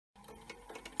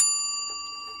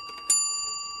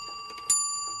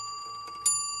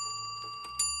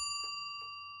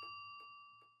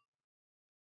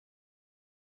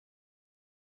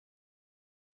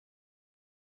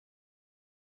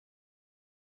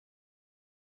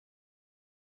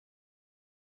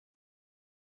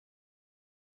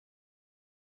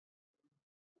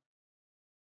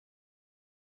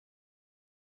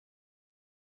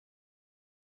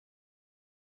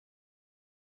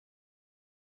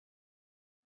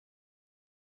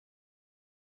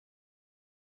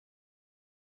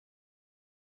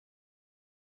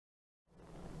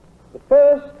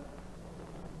first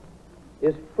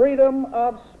is freedom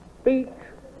of speech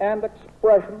and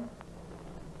expression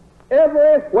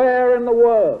everywhere in the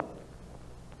world.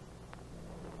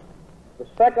 The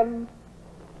second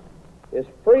is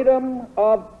freedom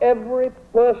of every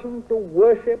person to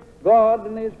worship God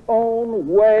in his own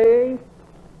way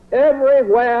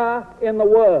everywhere in the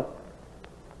world.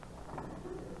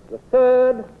 The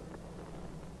third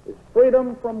is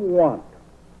freedom from want,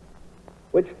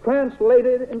 which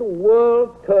translated into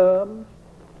world terms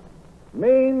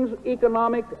means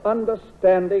economic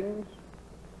understandings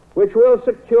which will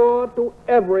secure to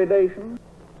every nation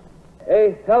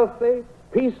a healthy,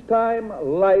 peacetime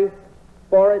life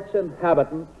for its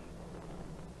inhabitants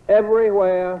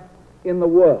everywhere in the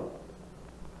world.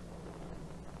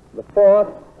 The fourth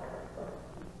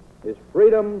is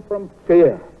freedom from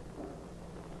fear,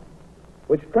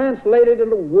 which translated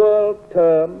into world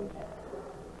terms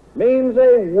means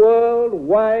a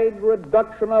worldwide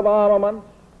reduction of armaments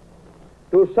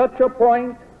to such a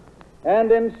point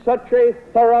and in such a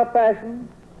thorough fashion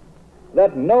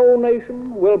that no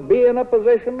nation will be in a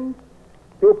position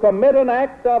to commit an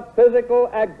act of physical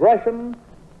aggression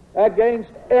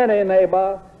against any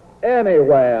neighbor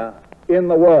anywhere in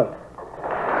the world.